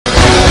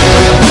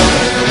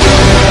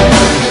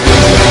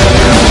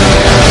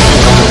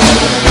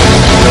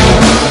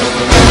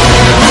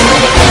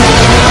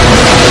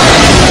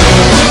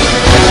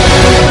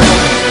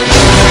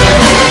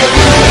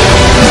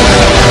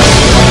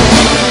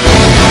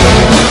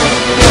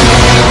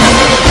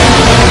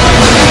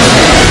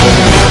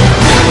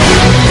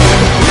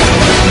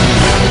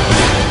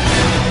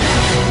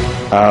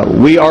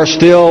We are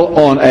still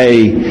on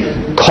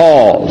a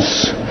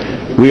cause.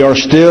 We are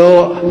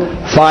still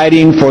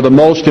fighting for the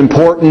most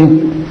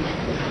important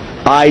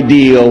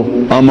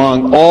ideal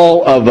among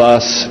all of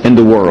us in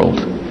the world.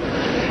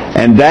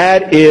 And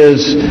that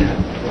is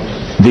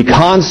the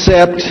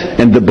concept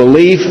and the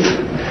belief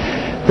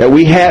that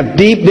we have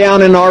deep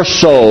down in our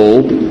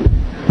soul,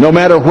 no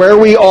matter where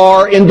we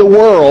are in the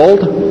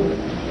world,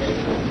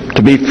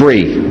 to be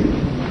free.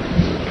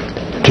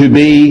 To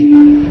be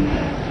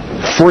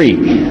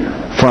free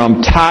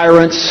from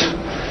tyrants,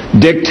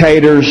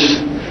 dictators,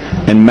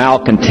 and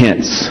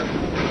malcontents.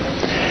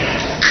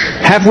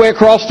 Halfway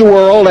across the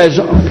world, as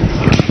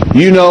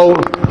you know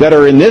that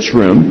are in this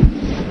room,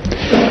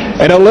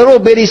 in a little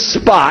bitty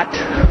spot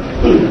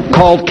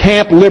called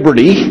Camp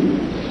Liberty,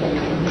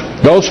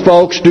 those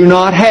folks do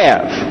not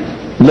have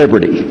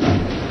liberty.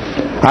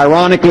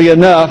 Ironically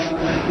enough,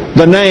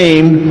 the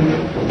name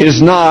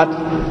is not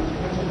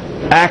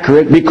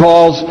accurate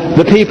because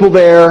the people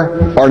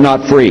there are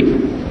not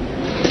free.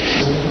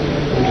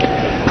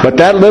 But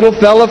that little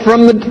fella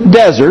from the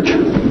desert,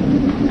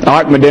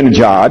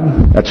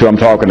 Ahmadinejad, that's who I'm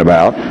talking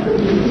about,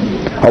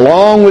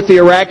 along with the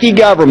Iraqi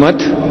government,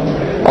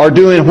 are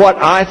doing what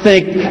I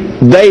think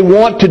they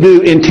want to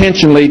do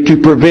intentionally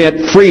to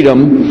prevent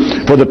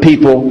freedom for the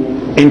people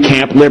in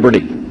Camp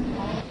Liberty.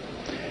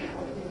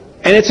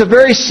 And it's a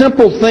very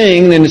simple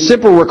thing and a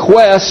simple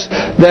request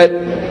that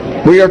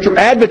we are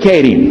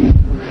advocating.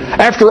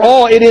 After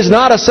all, it is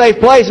not a safe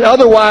place.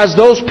 Otherwise,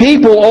 those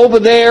people over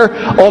there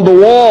on the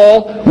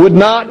wall would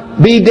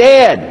not be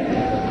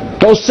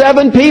dead. Those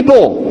 7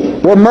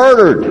 people were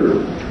murdered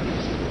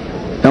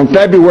in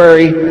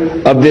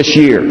February of this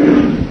year.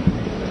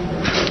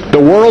 The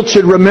world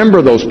should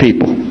remember those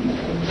people,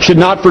 should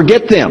not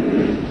forget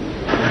them.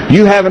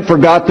 You haven't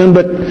forgot them,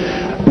 but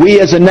we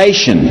as a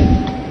nation,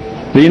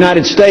 the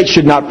United States,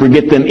 should not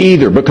forget them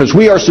either, because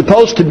we are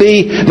supposed to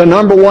be the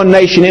 #1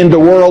 nation in the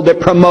world that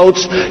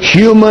promotes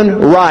human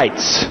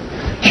rights,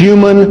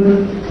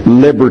 human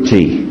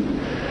liberty.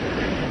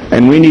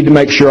 And we need to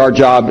make sure our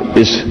job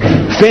is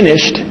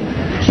finished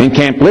in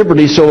Camp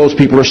Liberty so those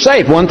people are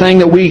safe. One thing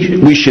that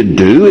we should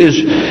do is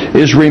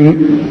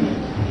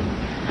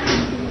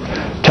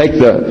take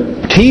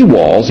the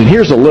T-walls, and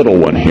here's a little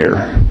one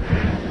here,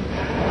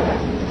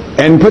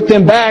 and put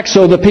them back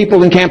so the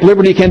people in Camp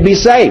Liberty can be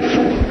safe.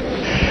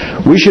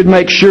 We should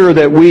make sure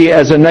that we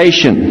as a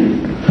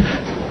nation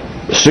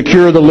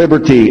secure the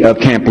liberty of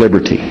Camp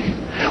Liberty.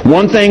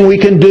 One thing we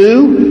can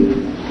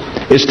do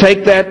is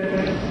take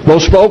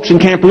those folks in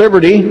Camp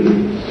Liberty,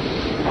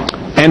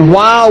 and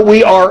while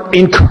we are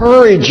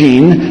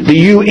encouraging the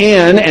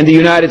UN and the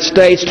United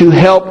States to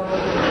help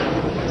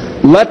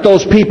let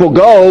those people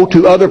go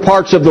to other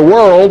parts of the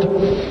world,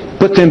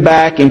 put them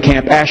back in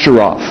Camp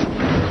Ashraf,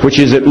 which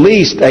is at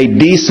least a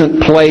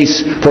decent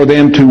place for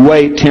them to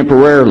wait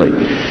temporarily.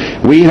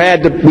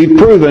 We've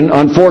proven,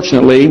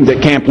 unfortunately,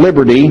 that Camp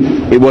Liberty,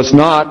 it was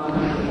not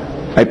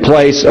a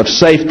place of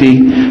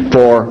safety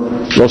for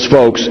those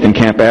folks in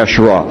Camp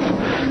Ashraf.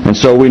 And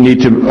so we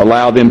need to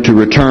allow them to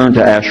return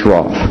to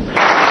Ashraf.